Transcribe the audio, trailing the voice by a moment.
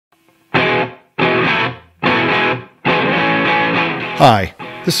Hi,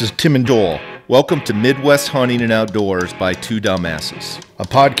 this is Tim and Joel. Welcome to Midwest Hunting and Outdoors by Two Dumbasses, a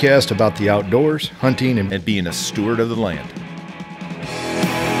podcast about the outdoors, hunting, and being a steward of the land.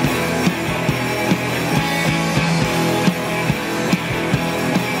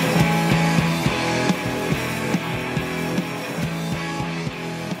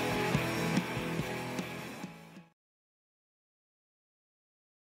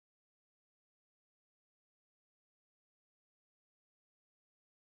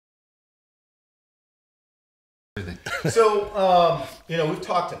 So, we've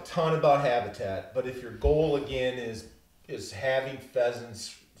talked a ton about habitat, but if your goal again is having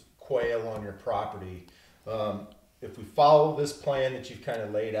pheasants, quail on your property, if we follow this plan that you've kind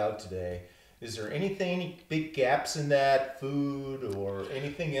of laid out today, is there any big gaps in that, food or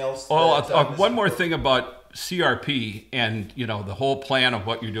anything else? Well, one more thing about CRP and the whole plan of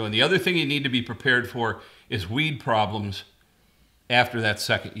what you're doing. The other thing you need to be prepared for is weed problems after that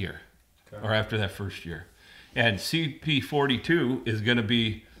second year, okay, or after that first year. And CP42 is going to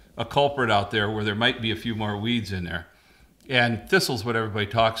be a culprit out there where there might be a few more weeds in there. And thistle's what everybody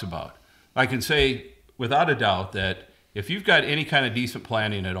talks about. I can say without a doubt that if you've got any kind of decent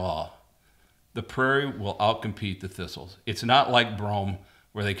planting at all, the prairie will outcompete the thistles. It's not like brome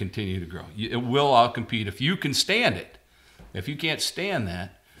where they continue to grow. It will outcompete if you can stand it. If you can't stand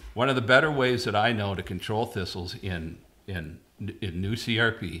that, one of the better ways that I know to control thistles in new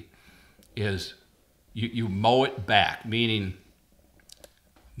CRP is you mow it back, meaning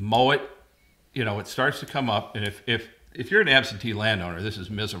mow it, it starts to come up. And if you're an absentee landowner, this is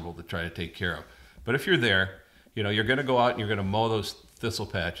miserable to try to take care of. But if you're there, you're going to go out and you're going to mow those thistle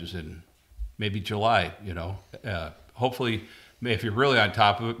patches in maybe July, hopefully if you're really on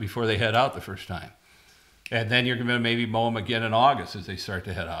top of it before they head out the first time. And then you're going to maybe mow them again in August as they start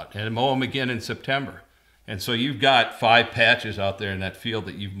to head out, and mow them again in September. And so you've got 5 patches out there in that field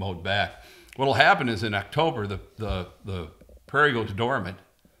that you've mowed back. What'll happen is in October, the prairie goes dormant.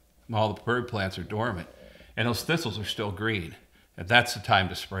 All the prairie plants are dormant, and those thistles are still green. And that's the time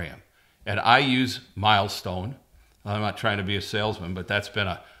to spray them. And I use Milestone. I'm not trying to be a salesman, but that's been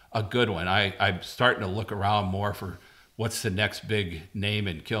a good one. I'm starting to look around more for what's the next big name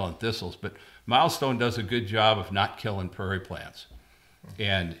in killing thistles. But Milestone does a good job of not killing prairie plants.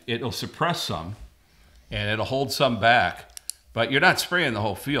 And it'll suppress some, and it'll hold some back. But you're not spraying the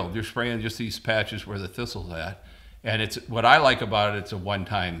whole field. You're spraying just these patches where the thistle's at. And it's what I like about it, it's a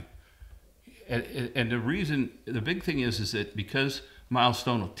one-time. And the big thing is that because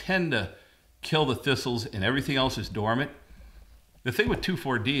Milestone will tend to kill the thistles and everything else is dormant, the thing with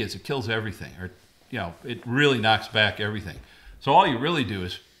 2,4-D is it kills everything. Or, it really knocks back everything. So all you really do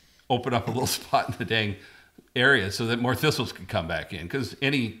is open up a little spot in the dang area so that more thistles can come back in. Because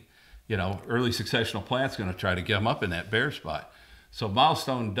any early successional plant's going to try to get them up in that bare spot. So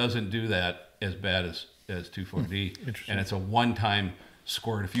Milestone doesn't do that as bad as 2,4-D. And it's a one-time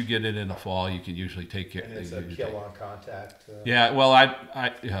squirt. If you get it in the fall, you can usually take care of it. It's a kill on contact. Yeah, well,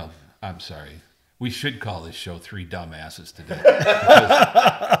 I'm sorry. We should call this show Three Dumbasses today.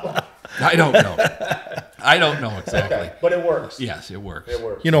 I don't know. I don't know exactly. Okay, but it works. Yes, it works. It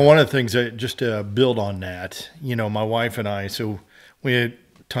works. One of the things that, just to build on that, my wife and I, so we had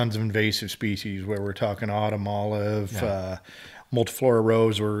tons of invasive species where we're talking autumn olive, multiflora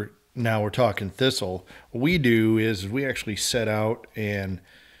rose, or now we're talking thistle. What we do is we actually set out and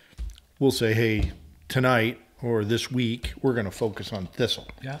we'll say, hey, tonight or this week, we're going to focus on thistle.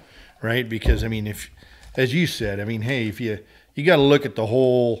 Yeah. Right? Because, if, as you said, hey, if you got to look at the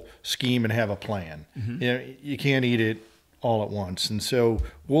whole scheme and have a plan. Mm-hmm. You can't eat it all at once. And so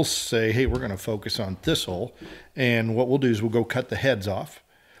we'll say, hey, we're going to focus on thistle. And what we'll do is we'll go cut the heads off.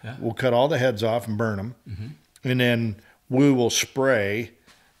 Yeah. We'll cut all the heads off and burn them. Mm-hmm. And then we will spray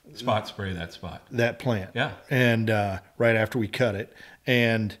that plant. Yeah. And right after we cut it.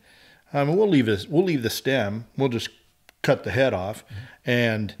 And we'll leave the stem. We'll just cut the head off. Mm-hmm.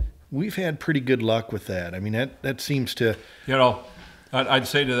 And we've had pretty good luck with that. That seems to... I'd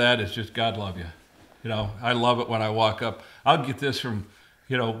say to that is just God love you. I love it when I walk up. I'll get this from,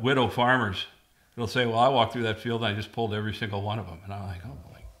 widow farmers. They'll say, well, I walked through that field and I just pulled every single one of them. And I'm like, oh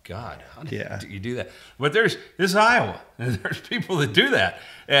my God, how do you do that? But this is Iowa, and there's people that do that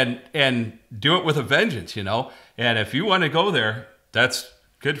and do it with a vengeance, And if you want to go there, that's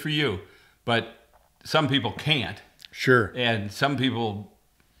good for you. But some people can't. Sure. And some people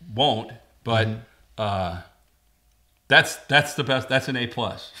won't, but that's the best. That's an A+.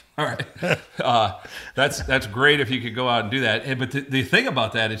 All right. That's great if you could go out and do that. But the thing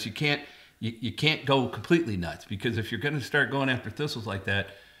about that is you can't go completely nuts, because if you're going to start going after thistles like that,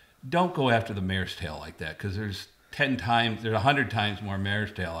 don't go after the mare's tail like that, because 10 times, there's 100 times more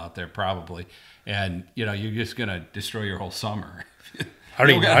mare's tail out there probably, and you're just gonna destroy your whole summer. I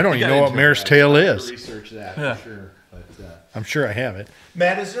don't even know what mare's tail is. Research that for sure. But, I'm sure I have it.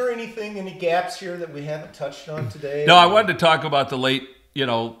 Matt, is there any gaps here that we haven't touched on today? No, I wanted to talk about the late,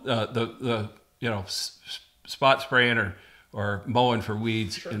 spot spraying or mowing for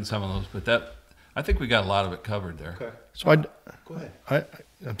weeds in some of those, but I think we got a lot of it covered there. Okay. So go ahead.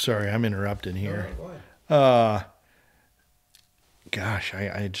 I'm sorry, I'm interrupting here. No, go ahead. Gosh,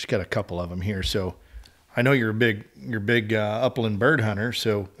 I just got a couple of them here. So I know you're a big upland bird hunter.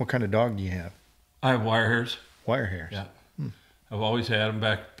 So what kind of dog do you have? I have wire hairs. Wire hairs. Yeah. I've always had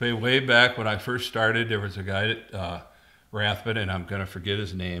them way back when I first started. There was a guy at Rathbun, and I'm going to forget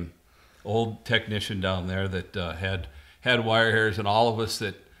his name, old technician down there that had wire hairs, and all of us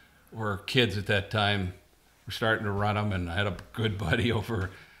that were kids at that time were starting to run them. And I had a good buddy over,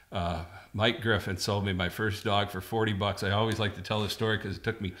 Mike Griffin, sold me my first dog for $40. I always like to tell this story because it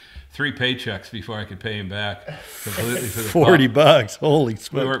took me 3 paychecks before I could pay him back completely for the $40. Holy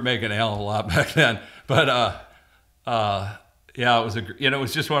smokes! We weren't making a hell of a lot back then, but yeah, it was it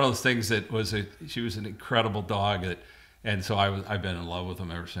was just one of those things she was an incredible dog and so I've been in love with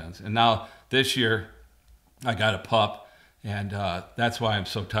him ever since. And now this year I got a pup, and that's why I'm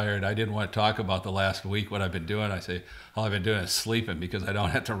so tired. I didn't want to talk about the last week, what I've been doing. I say all I've been doing is sleeping because I don't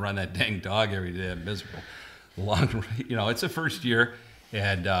have to run that dang dog every day. I'm miserable. It's the first year,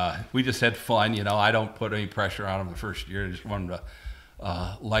 and we just had fun. I don't put any pressure on him the first year. I just want him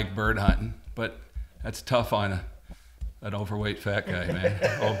to like bird hunting, but that's tough on an overweight fat guy, man.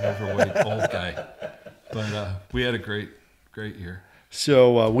 Overweight old guy. But we had a great year.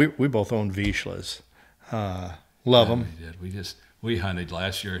 So we both own Vizslas. Love them. We did. We hunted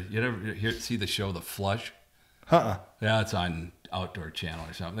last year. You ever see the show The Flush? Yeah, it's on Outdoor Channel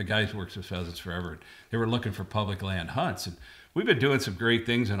or something. The guy who works with Pheasants Forever, they were looking for public land hunts, and we've been doing some great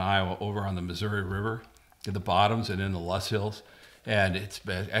things in Iowa over on the Missouri River, in the bottoms and in the Less Hills, and it's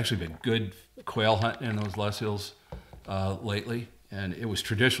actually been good quail hunting in those Less Hills lately. And it was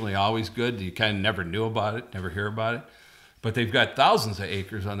traditionally always good. You kind of never knew about it, never hear about it. But they've got thousands of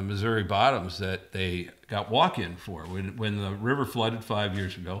acres on the Missouri bottoms that they got walk-in for. When the river flooded 5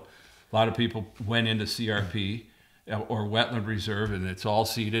 years ago, a lot of people went into CRP or wetland reserve, and it's all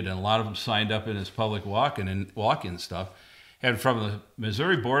seeded, and a lot of them signed up in this public walk-in stuff. And from the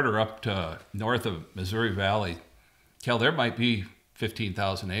Missouri border up to north of Missouri Valley, there might be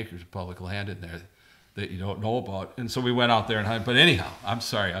 15,000 acres of public land in there that you don't know about. And so we went out there and hunted. But anyhow, I'm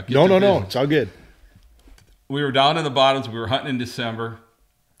sorry. No, it's all good. We were down in the bottoms. We were hunting in December.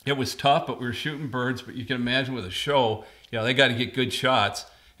 It was tough, but we were shooting birds. But you can imagine with a show, they got to get good shots.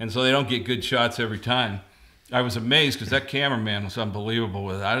 And so they don't get good shots every time. I was amazed because that cameraman was unbelievable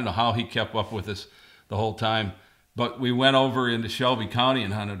with it. I don't know how he kept up with us the whole time. But we went over into Shelby County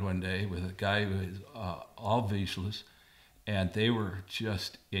and hunted one day with a guy who is all Vizslas. And they were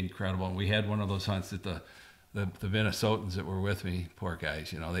just incredible. And we had one of those hunts that the Minnesotans that were with me, poor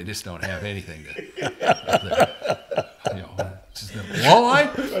guys, they just don't have anything just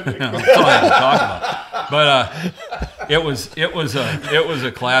walleye. That's all I can talk about. But it was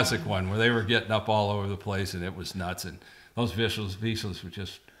a classic one where they were getting up all over the place, and it was nuts. And those Vizslas were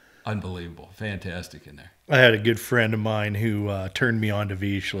just unbelievable, fantastic in there. I had a good friend of mine who turned me on to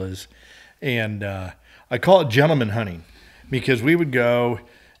Vizslas, and I call it gentleman hunting. Because we would go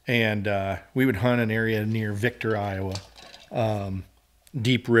and we would hunt an area near Victor, Iowa.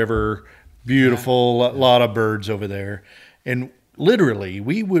 Deep river, beautiful, lot of birds over there. And literally,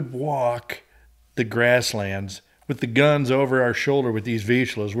 we would walk the grasslands with the guns over our shoulder with these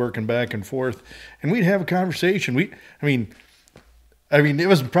Vizslas working back and forth. And we'd have a conversation. I mean, it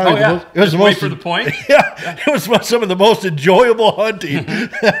was probably it was the most for the point. Yeah, it was some of the most enjoyable hunting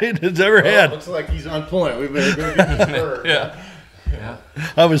it's ever had. Looks like he's on point. We better go get this bird. Yeah.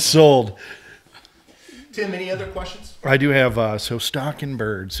 I was sold. Tim, any other questions? I do have stocking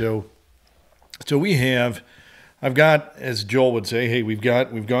birds. So I've got, as Joel would say, hey, we've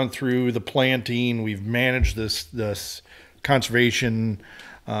gone through the planting, we've managed this conservation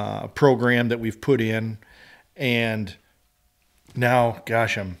program that we've put in, and now,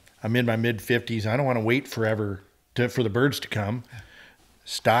 gosh, I'm in my mid-50s. I don't want to wait forever for the birds to come.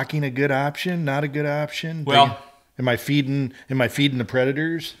 Stocking a good option? Not a good option? Well, am I feeding the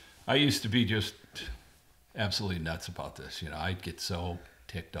predators? I used to be just absolutely nuts about this. I'd get so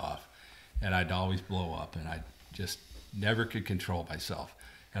ticked off, and I'd always blow up, and I just never could control myself.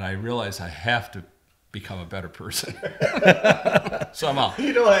 And I realized I have to become a better person somehow.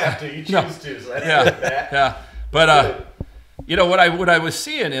 You don't have to. You choose to. So Yeah. But You know, what I was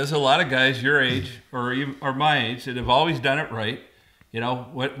seeing is a lot of guys your age or my age that have always done it right. You know,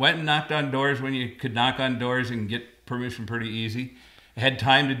 went and knocked on doors when you could knock on doors and get permission pretty easy. Had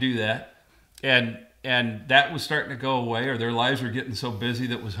time to do that, and that was starting to go away, or their lives were getting so busy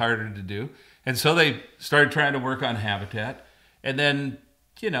that it was harder to do. And so they started trying to work on habitat, and then,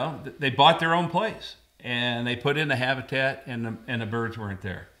 you know, they bought their own place and they put in the habitat, and the birds weren't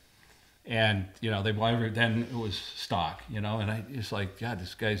there. And, you know, then it was stock, you know, and I just like, God,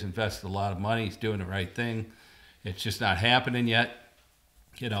 this guy's invested a lot of money. He's doing the right thing. It's just not happening yet.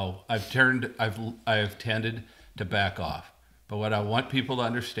 You know, I've tended to back off. But what I want people to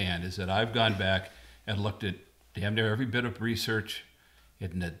understand is that I've gone back and looked at damn near every bit of research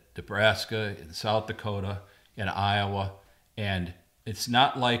in Nebraska, in South Dakota, in Iowa, and it's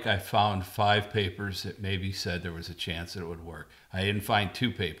not like I found 5 papers that maybe said there was a chance that it would work. I didn't find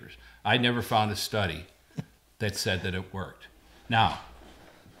 2 papers. I never found a study that said that it worked. Now,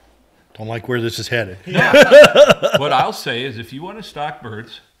 Don't like where this is headed. what I'll say is if you want to stock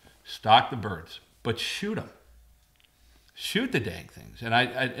birds, stock the birds, but shoot them. Shoot the dang things. And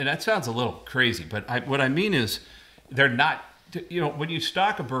and that sounds a little crazy, but what I mean is they're not, you know, when you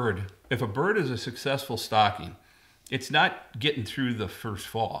stock a bird, if a bird is a successful stocking, it's not getting through the first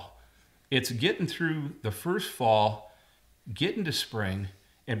fall. It's getting through the first fall, getting to spring,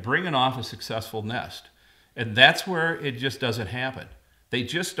 and bringing off a successful nest. And that's where it just doesn't happen. They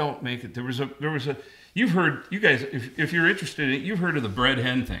just don't make it. There was a, you've heard, you guys, if you're interested in it, you've heard of the bred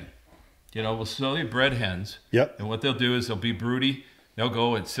hen thing. You know, we'll sell you bred hens. Yep. And what they'll do is they'll be broody. They'll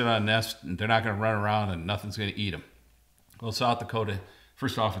go and sit on a nest, and they're not going to run around, and nothing's going to eat them. Well, South Dakota,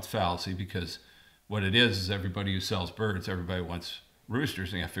 first off, it's fallacy, because what it is everybody who sells birds, everybody wants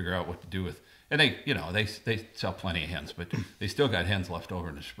roosters, and they got to figure out what to do with. And they, you know, they sell plenty of hens, but they still got hens left over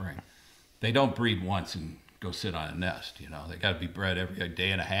in the spring. They don't breed once and go sit on a nest. You know, they got to be bred every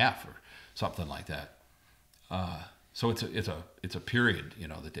day and a half or something like that. So it's a period, you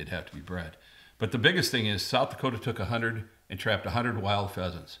know, that they'd have to be bred. But the biggest thing is South Dakota took 100 and trapped 100 wild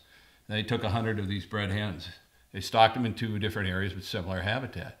pheasants. And they took 100 of these bred hens. They stocked them in 2 different areas with similar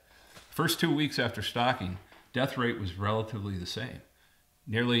habitat. First 2 weeks after stocking, death rate was relatively the same.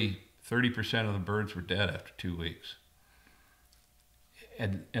 Nearly 30% of the birds were dead after 2 weeks.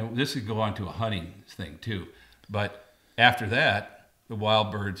 And this could go on to a hunting thing too. But after that, the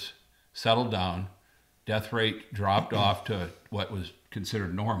wild birds settled down. Death rate dropped off to what was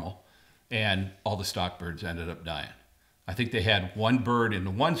considered normal, and all the stock birds ended up dying. I think they had 1 bird in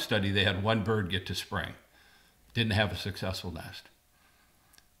the one study. They had 1 bird get to spring. Didn't have a successful nest.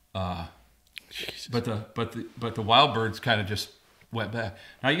 But the wild birds kind of just went back.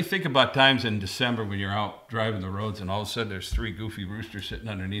 Now you think about times in December when you're out driving the roads, and all of a sudden there's 3 goofy roosters sitting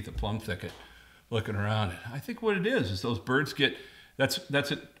underneath a plum thicket, looking around. I think what it is those birds get. That's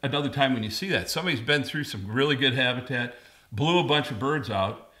another time when you see that. Somebody's been through some really good habitat, blew a bunch of birds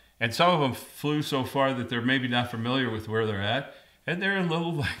out, and some of them flew so far that they're maybe not familiar with where they're at, and they're a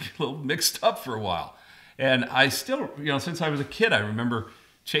little mixed up for a while. And I still, you know, since I was a kid, I remember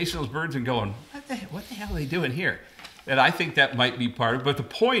chasing those birds and going, what the hell are they doing here? And I think that might be part of it. But the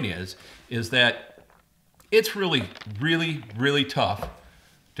point is that it's really, really, really tough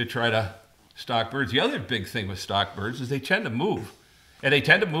to try to stock birds. The other big thing with stock birds is they tend to move. And they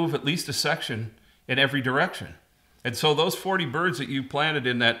tend to move at least a section in every direction. And so those 40 birds that you planted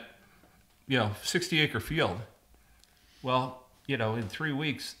in that, you know, 60-acre field, well, you know, in 3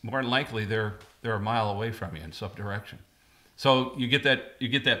 weeks, more than likely they're a mile away from you in some direction. So you get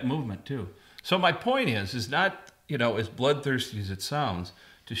that movement too. So my point is not, you know, as bloodthirsty as it sounds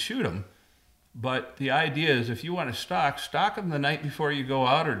to shoot them, but the idea is if you want to stock them the night before you go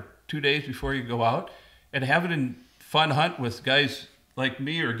out or 2 days before you go out, and have it in fun hunt with guys like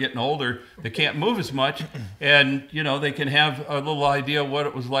me or getting older that can't move as much, and you know they can have a little idea what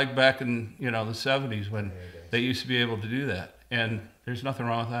it was like back in, you know, the 70s when they used to be able to do that. And there's nothing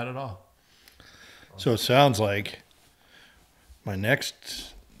wrong with that at all. So it sounds like my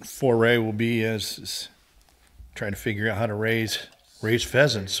next foray will be as trying to figure out how to raise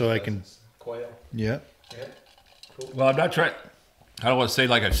pheasants so I can quail. Yeah. Cool. Well, I'm not trying. I don't want to say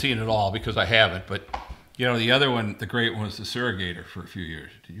like I've seen it all, because I haven't, but you know, the other one, the great one, was the surrogator for a few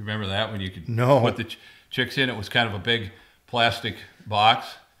years. Do you remember that, when you could put the chicks in? It was kind of a big plastic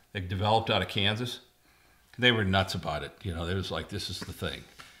box that developed out of Kansas. They were nuts about it. You know, they was like, this is the thing.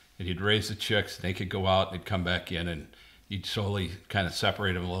 And you'd raise the chicks, and they could go out, and they'd come back in, and you'd slowly kind of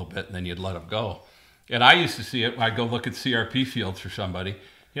separate them a little bit, and then you'd let them go. And I used to see it when I'd go look at CRP fields for somebody.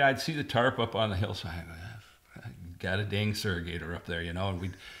 Yeah, I'd see the tarp up on the hillside. I got a dang surrogator up there, you know, and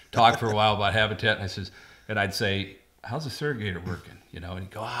we'd talk for a while about habitat, and I'd say, how's the surrogator working? You know, and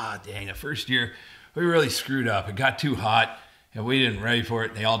you go, dang, the first year we really screwed up. It got too hot and we didn't ready for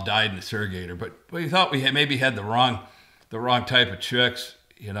it. And they all died in the surrogator. But we thought we had maybe had the wrong type of chicks,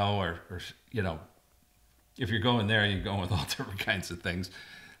 you know, or you know, if you're going there, you're going with all different kinds of things.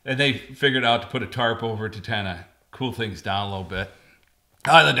 And they figured out to put a tarp over it to kind of cool things down a little bit.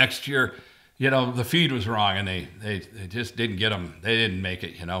 The next year, you know, the feed was wrong and they just didn't get them. They didn't make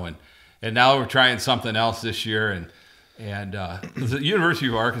it, you know, and now we're trying something else this year. And the University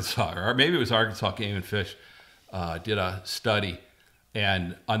of Arkansas, or maybe it was Arkansas Game and Fish, did a study,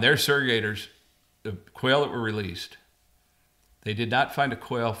 and on their surrogators, the quail that were released, they did not find a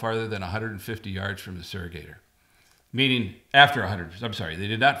quail farther than 150 yards from the surrogator. Meaning after 100, I'm sorry, they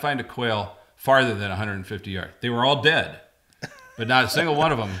did not find a quail farther than 150 yards. They were all dead, but not a single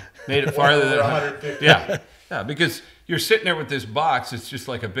one of them made it farther than 150. Yeah, because you're sitting there with this box. It's just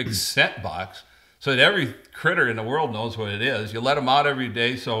like a big scent box, so that every critter in the world knows what it is. You let them out every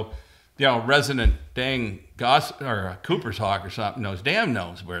day, so you know, resident dang or a Cooper's hawk or something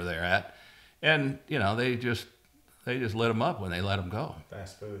knows where they're at, and you know they just lit them up when they let them go.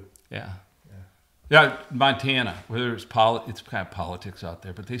 Fast food. Yeah. Yeah, Montana, where there's it's kind of politics out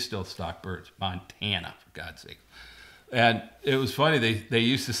there, but they still stock birds. Montana, for God's sake. And it was funny, they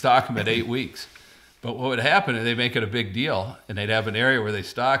used to stock them at 8 weeks. But what would happen is they'd make it a big deal, and they'd have an area where they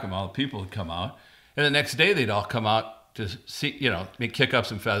stock them, all the people would come out, and the next day they'd all come out to see, you know, kick up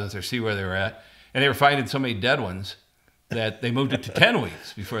some pheasants or see where they were at. And they were finding so many dead ones that they moved it to 10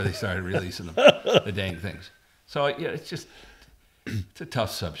 weeks before they started releasing them, the dang things. So, yeah, it's a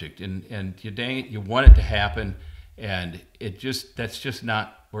tough subject, and you want it to happen, and that's just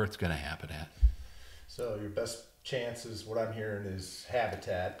not where it's going to happen at. So your best chances, what I'm hearing, is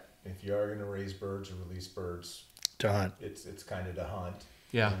habitat. If you are going to raise birds or release birds, to hunt. It's kind of to hunt.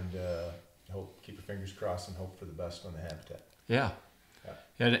 Yeah. And keep your fingers crossed and hope for the best on the habitat. Yeah.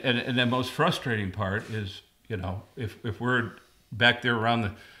 And the most frustrating part is, you know, if we're back there around the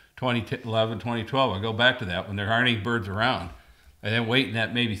 2011, 2012, I go back to that when there aren't any birds around. And then waiting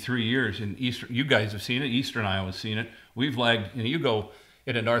that maybe 3 years in eastern, you guys have seen it, eastern Iowa's seen it. We've lagged, you go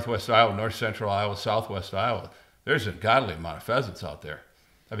into northwest Iowa, north central Iowa, southwest Iowa. There's a godly amount of pheasants out there.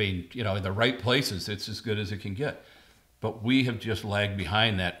 I mean, you know, in the right places, it's as good as it can get. But we have just lagged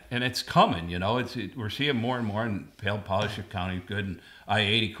behind that, and it's coming. You know, we're seeing more and more. And Pale Polisher County is good, and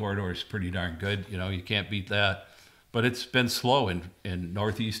I-80 corridor is pretty darn good. You know, you can't beat that. But it's been slow in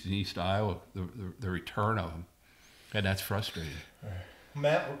northeast and east Iowa, the return of them. And that's frustrating.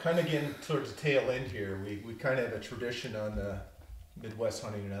 Matt, we're kind of getting towards the tail end here. We kind of have a tradition on the Midwest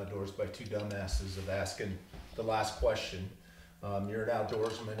Hunting and Outdoors by Two Dumbasses of asking the last question. You're an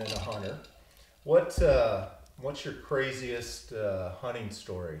outdoorsman and a hunter. What's your craziest hunting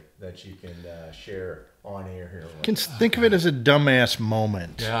story that you can share on air here? Can think of it as a dumbass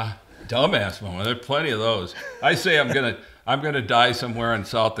moment. Yeah, dumbass moment. There's plenty of those. I say I'm gonna die somewhere in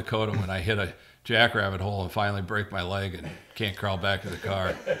South Dakota when I hit a jackrabbit hole and finally break my leg and can't crawl back to the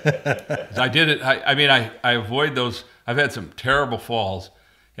car. I did it. I avoid those. I've had some terrible falls,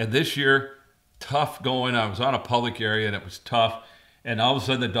 and this year, tough going. I was on a public area and it was tough, and all of a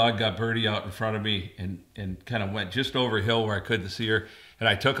sudden the dog got Birdie out in front of me and kind of went just over a hill where I couldn't see her, and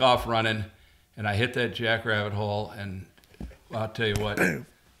I took off running, and I hit that jackrabbit hole, and I'll tell you what.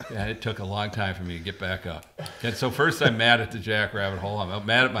 Yeah, it took a long time for me to get back up. And so first I'm mad at the jackrabbit hole. I'm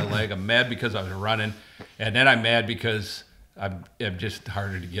mad at my leg. I'm mad because I was running. And then I'm mad because I'm just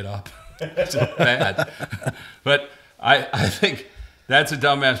harder to get up. It's so bad. But I think that's a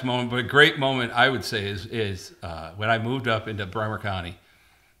dumbass moment. But a great moment, I would say, is when I moved up into Bremer County.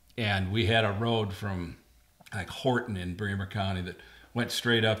 And we had a road from like Horton in Bremer County that went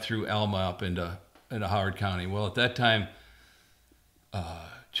straight up through Elma up into Howard County. Well, at that time,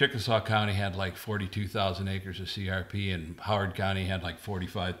 Chickasaw County had like 42,000 acres of CRP, and Howard County had like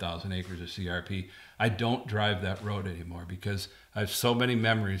 45,000 acres of CRP. I don't drive that road anymore because I have so many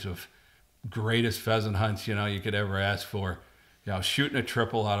memories of greatest pheasant hunts, you know, you could ever ask for. You know, shooting a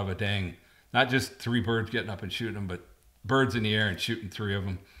triple out of a dang, not just 3 birds getting up and shooting them, but birds in the air and shooting 3 of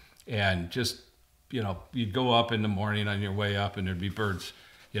them. And just, you know, you'd go up in the morning on your way up and there'd be birds,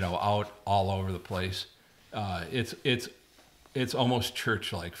 you know, out all over the place. It's almost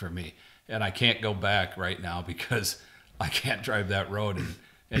church-like for me, and I can't go back right now because I can't drive that road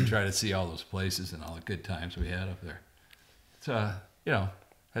and try to see all those places and all the good times we had up there. It's you know,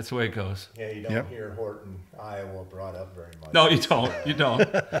 that's the way it goes. Yeah, you don't hear Horton, Iowa brought up very much. No, you don't. You don't.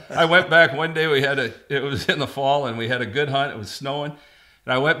 I went back one day. It was in the fall, and we had a good hunt. It was snowing,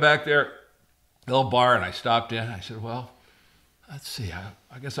 and I went back there, little bar, and I stopped in. I said, "Well, let's see.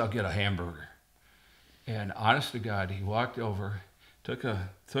 I guess I'll get a hamburger." And honest to God, he walked over, took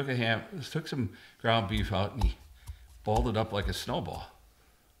some ground beef out, and he balled it up like a snowball.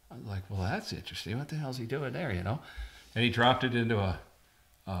 I was like, well, that's interesting. What the hell's he doing there, you know? And he dropped it into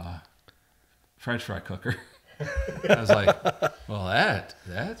a French fry cooker. I was like, well,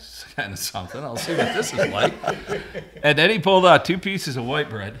 that's kind of something. I'll see what this is like. And then he pulled out 2 pieces of white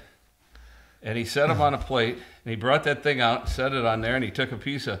bread, and he set them on a plate, and he brought that thing out, set it on there, and he took a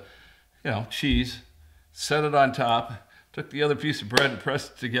piece of, cheese, set it on top, took the other piece of bread and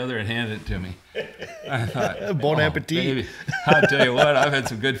pressed it together and handed it to me. I thought, bon appetit. Baby, I'll tell you what, I've had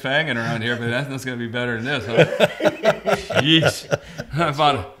some good fanging around here, but nothing's going to be better than this, huh? Jeez. I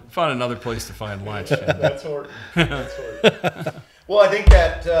found another place to find lunch. That's Horton. That's Horton. Well, I think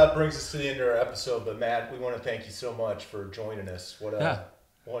that brings us to the end of our episode. But Matt, we want to thank you so much for joining us. What a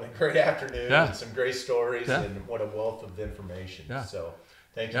great afternoon, and some great stories, and what a wealth of information. Yeah. So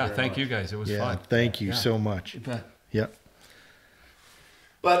thank you. Very thank much. you guys. It was fun. Thank you so much. Yep.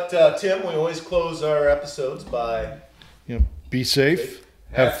 But Tim, we always close our episodes by be safe,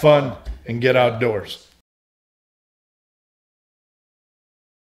 have fun, and get outdoors.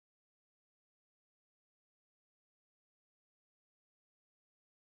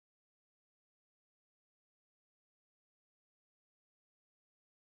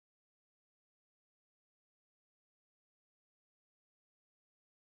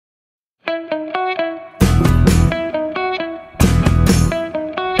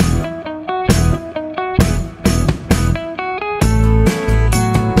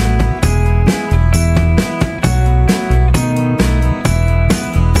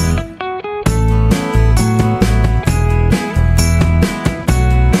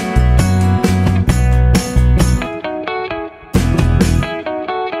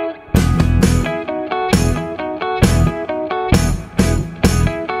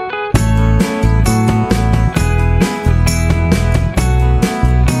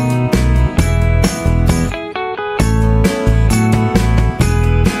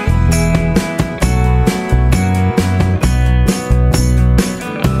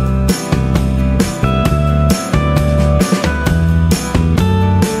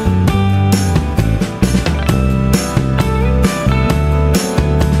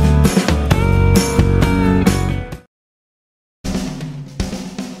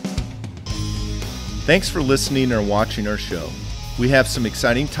 Thanks for listening or watching our show. We have some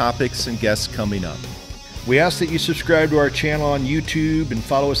exciting topics and guests coming up. We ask that you subscribe to our channel on YouTube and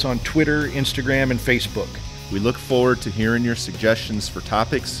follow us on Twitter, Instagram, and Facebook. We look forward to hearing your suggestions for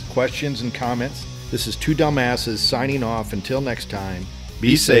topics, questions, and comments. This is Two Dumbasses signing off. Until next time,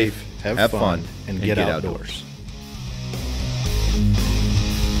 be safe, have fun, and get outdoors.